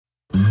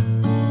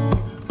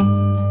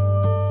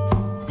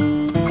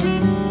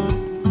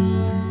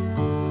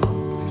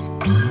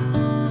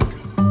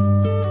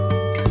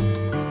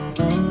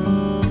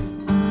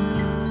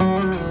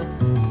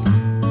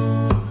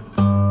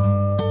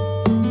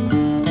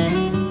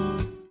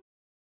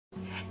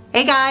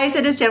Hey guys,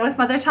 it is Jen with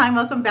Mother Time.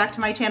 Welcome back to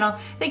my channel.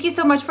 Thank you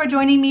so much for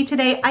joining me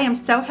today. I am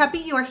so happy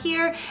you are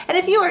here. And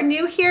if you are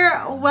new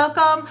here,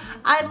 welcome.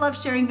 I love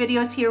sharing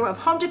videos here of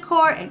home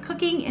decor and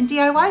cooking and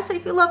DIY. So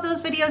if you love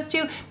those videos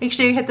too, make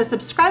sure you hit the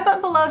subscribe button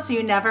below so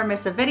you never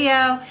miss a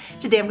video.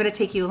 Today I'm going to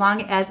take you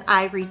along as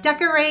I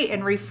redecorate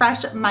and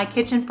refresh my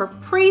kitchen for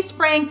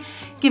pre-spring,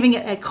 giving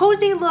it a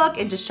cozy look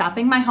and just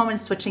shopping my home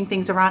and switching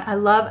things around. I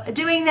love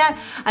doing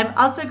that. I'm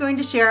also going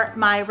to share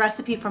my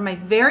recipe for my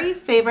very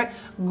favorite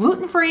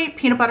gluten-free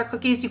peanut butter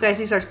cookies. You guys,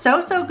 these are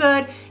so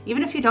good.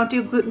 Even if you don't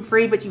do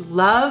gluten-free, but you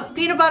love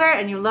peanut butter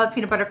and you love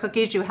peanut butter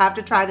cookies, you have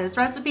to try this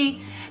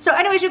recipe. So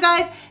anyways, you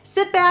guys,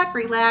 sit back,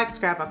 relax,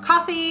 grab a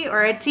coffee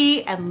or a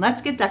tea, and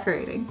let's get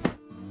decorating.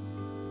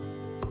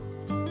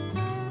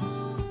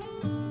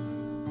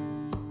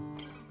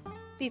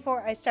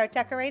 Before I start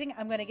decorating,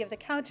 I'm going to give the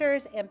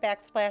counters and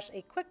backsplash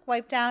a quick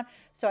wipe down,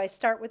 so I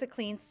start with a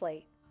clean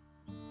slate.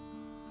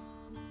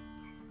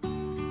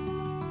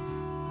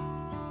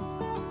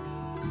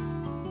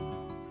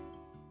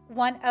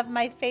 One of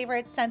my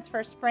favorite scents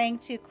for spring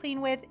to clean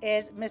with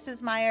is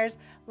Mrs. Meyer's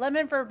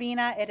Lemon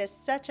Verbena. It is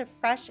such a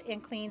fresh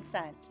and clean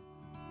scent.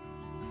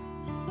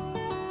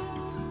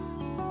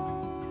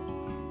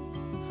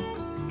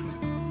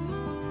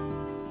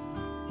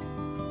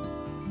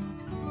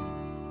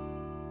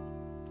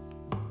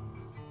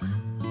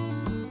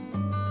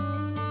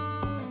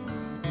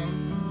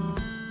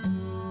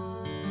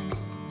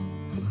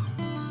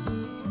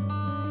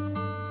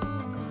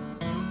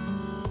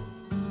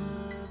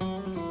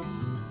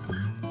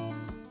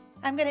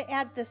 I'm going to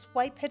add this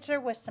white pitcher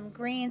with some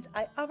greens.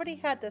 I already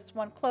had this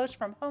one cloche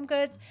from Home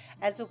Goods,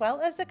 as well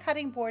as the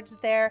cutting boards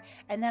there.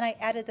 And then I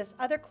added this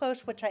other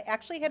cloche, which I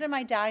actually had in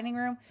my dining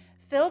room,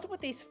 filled with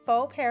these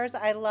faux pears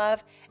I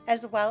love,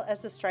 as well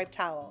as the striped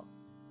towel.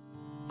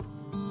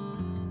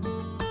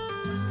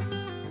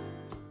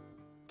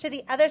 To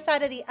the other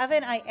side of the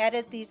oven, I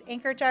added these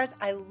anchor jars.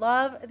 I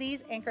love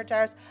these anchor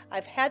jars.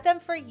 I've had them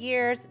for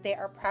years. They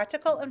are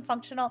practical and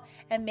functional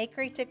and make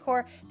great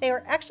decor. They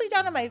were actually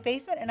down in my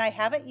basement and I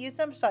haven't used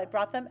them, so I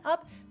brought them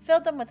up,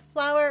 filled them with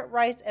flour,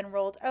 rice, and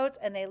rolled oats,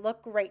 and they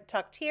look great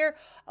tucked here,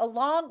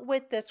 along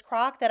with this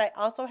crock that I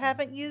also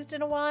haven't used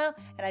in a while,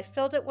 and I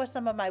filled it with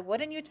some of my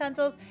wooden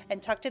utensils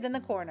and tucked it in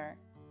the corner.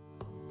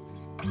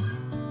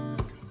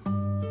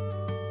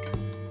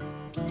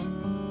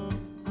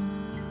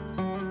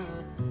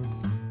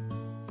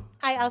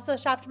 I also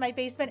shopped my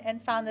basement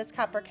and found this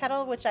copper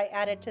kettle, which I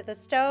added to the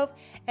stove.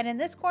 And in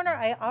this corner,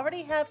 I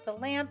already have the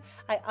lamp.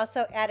 I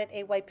also added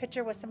a white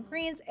pitcher with some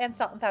greens and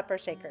salt and pepper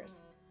shakers.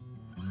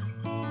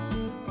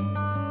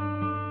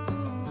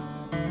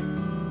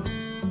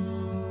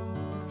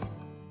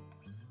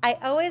 I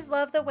always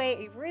love the way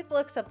a wreath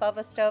looks above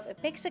a stove. It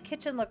makes the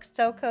kitchen look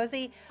so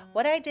cozy.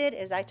 What I did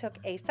is I took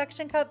a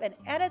suction cup and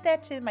added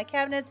that to my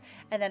cabinets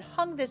and then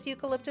hung this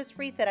eucalyptus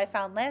wreath that I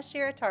found last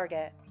year at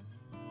Target.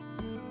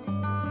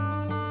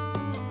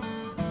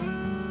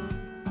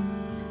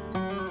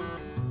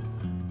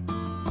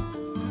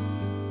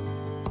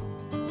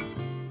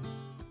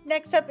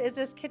 Next up is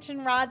this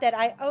kitchen rod that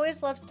I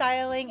always love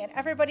styling and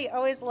everybody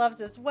always loves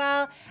as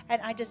well.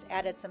 And I just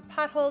added some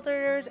pot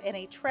holders and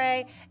a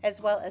tray, as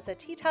well as a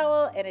tea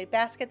towel and a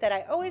basket that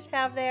I always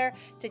have there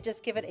to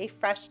just give it a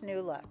fresh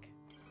new look.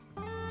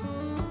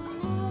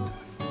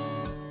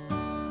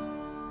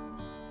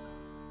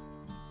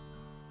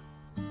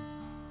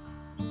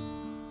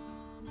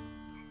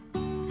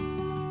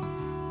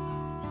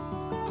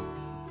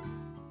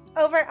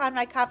 Over on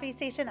my coffee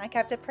station, I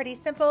kept it pretty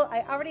simple.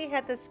 I already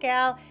had the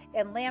scale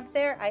and lamp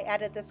there. I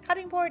added this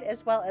cutting board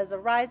as well as a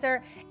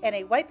riser and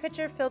a white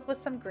pitcher filled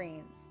with some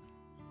greens.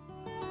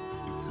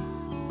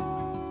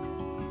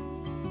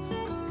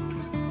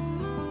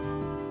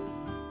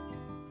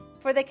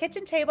 For the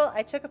kitchen table,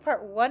 I took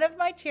apart one of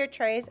my tier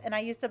trays and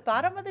I used the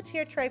bottom of the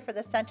tier tray for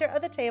the center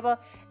of the table.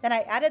 Then I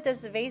added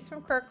this vase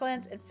from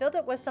Kirkland's and filled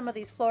it with some of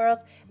these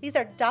florals. These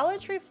are Dollar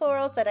Tree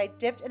florals that I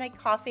dipped in a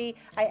coffee.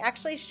 I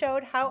actually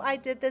showed how I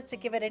did this to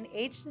give it an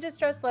aged and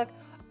distressed look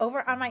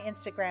over on my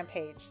Instagram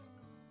page.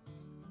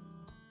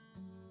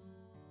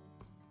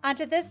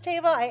 Onto this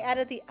table, I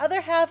added the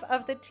other half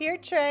of the tier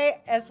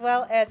tray, as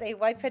well as a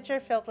white pitcher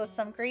filled with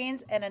some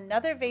greens and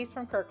another vase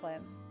from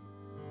Kirkland's.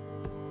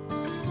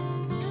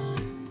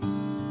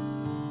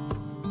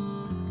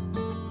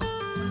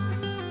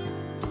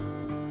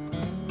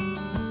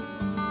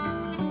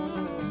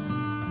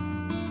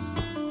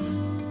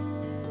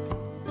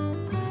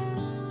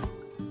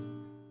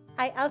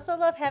 I also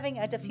love having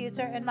a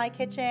diffuser in my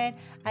kitchen.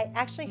 I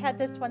actually had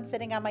this one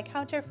sitting on my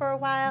counter for a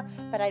while,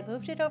 but I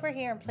moved it over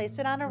here and placed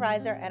it on a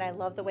riser, and I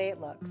love the way it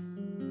looks.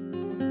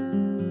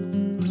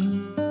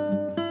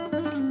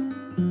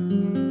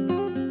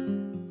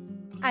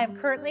 I am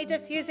currently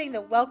diffusing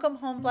the Welcome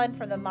Home blend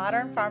from the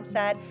Modern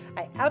Farmstead.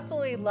 I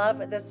absolutely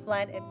love this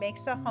blend. It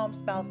makes the home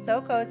smell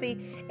so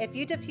cozy. If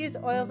you diffuse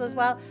oils as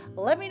well,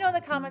 let me know in the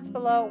comments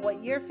below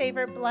what your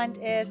favorite blend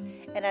is.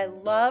 And I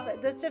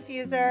love this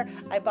diffuser.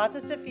 I bought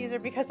this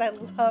diffuser because I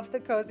love the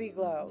cozy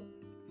glow.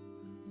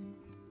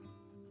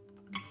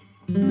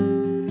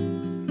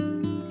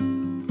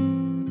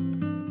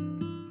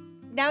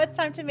 now it's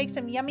time to make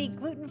some yummy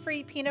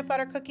gluten-free peanut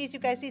butter cookies. You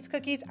guys, these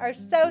cookies are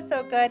so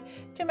good.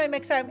 To my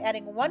mixer, I'm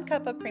adding 1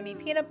 cup of creamy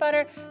peanut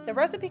butter. The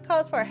recipe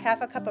calls for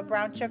 1/2 cup of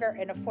brown sugar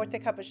and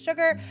 1/4 cup of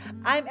sugar.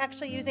 I'm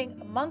actually using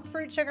monk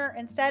fruit sugar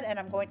instead, and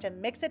I'm going to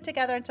mix it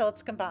together until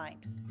it's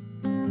combined.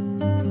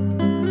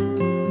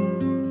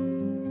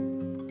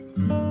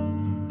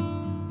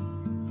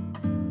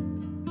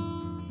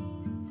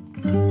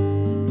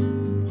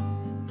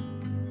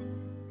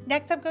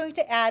 Next, I'm going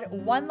to add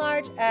 1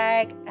 large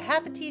egg,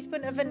 1/2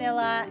 teaspoon of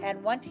vanilla,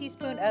 and 1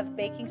 teaspoon of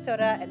baking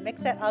soda and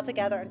mix that all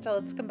together until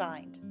it's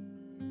combined.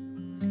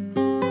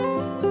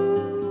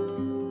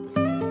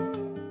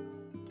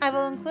 I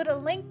will include a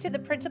link to the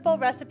printable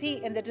recipe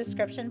in the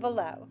description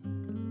below.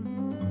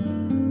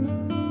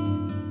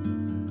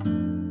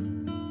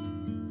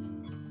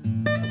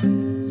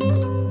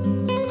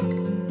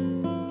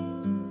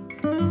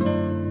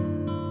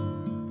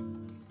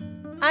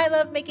 I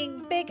love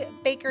making big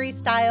bakery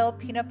style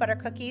peanut butter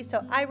cookies,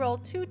 so I roll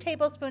 2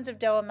 tablespoons of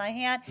dough in my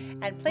hand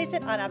and place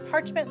it on a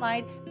parchment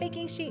lined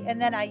baking sheet, and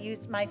then I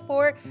use my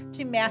fork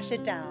to mash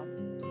it down.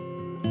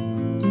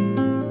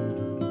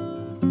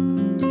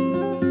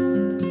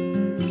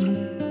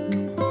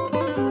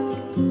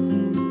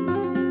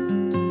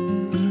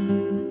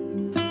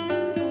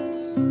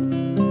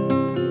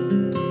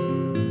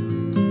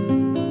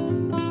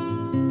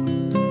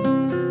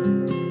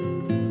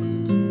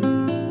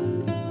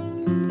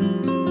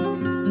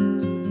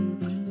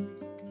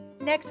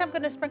 Next, I'm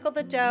going to sprinkle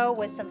the dough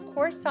with some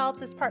coarse salt.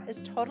 This part is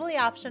totally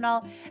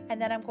optional.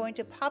 And then I'm going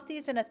to pop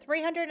these in a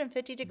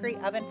 350-degree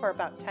oven for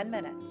about 10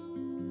 minutes.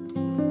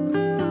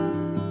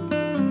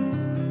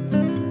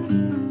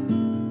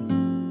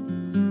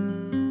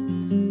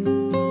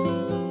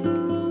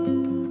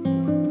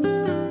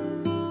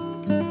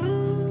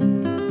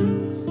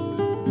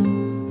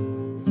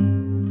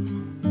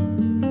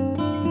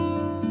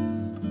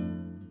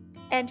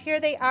 And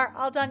here they are,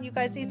 all done. You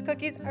guys, these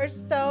cookies are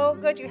so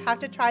good. You have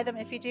to try them.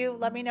 If you do,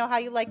 let me know how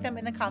you like them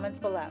in the comments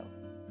below.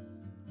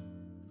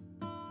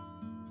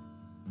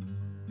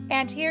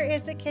 And here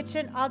is the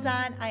kitchen all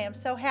done. I am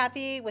so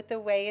happy with the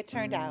way it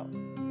turned out.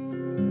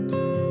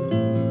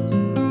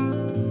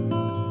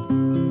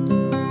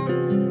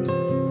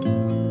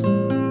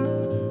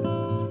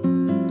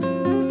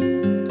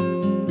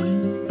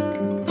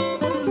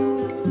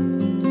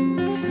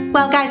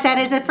 Well guys, that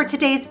is it for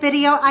today's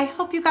video. I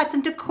hope you got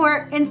some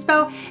decor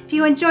inspo. If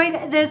you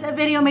enjoyed this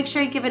video, make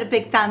sure you give it a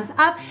big thumbs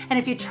up. And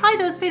if you try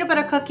those peanut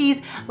butter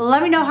cookies,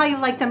 let me know how you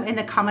like them in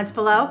the comments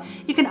below.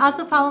 You can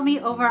also follow me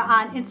over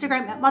on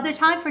Instagram at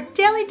MotherTime for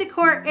daily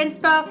decor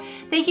inspo.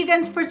 Thank you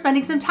again for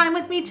spending some time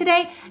with me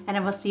today, and I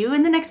will see you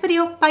in the next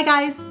video. Bye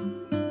guys.